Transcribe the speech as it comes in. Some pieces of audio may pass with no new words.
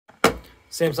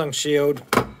Samsung Shield.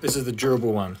 This is the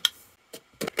durable one.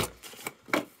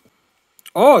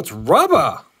 Oh, it's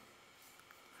rubber.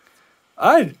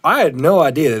 I had no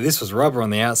idea that this was rubber on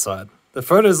the outside. The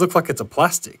photos look like it's a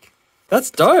plastic. That's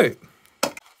dope.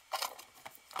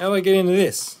 How do I get into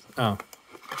this? Oh.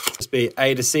 USB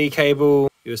A to C cable,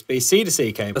 USB C to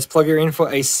C cable. Let's plug her in for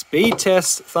a speed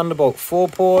test Thunderbolt 4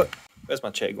 port. Where's my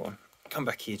chair going? Come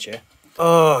back here, chair.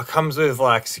 Oh, it comes with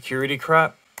like security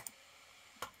crap.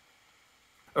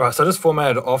 Alright, so I just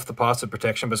formatted off the password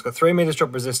protection, but it's got 3 meters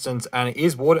drop resistance and it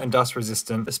is water and dust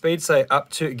resistant. The speed say up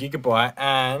to a gigabyte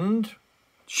and...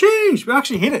 Sheesh, we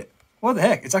actually hit it. What the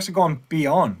heck? It's actually gone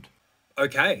beyond.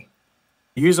 Okay.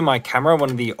 Using my camera, one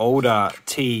of the older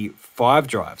T5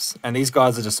 drives, and these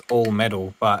guys are just all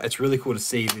metal, but it's really cool to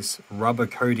see this rubber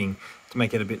coating to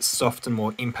make it a bit soft and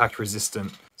more impact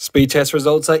resistant. Speed test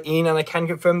results are in, and I can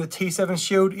confirm the T7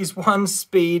 Shield is one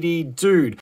speedy dude.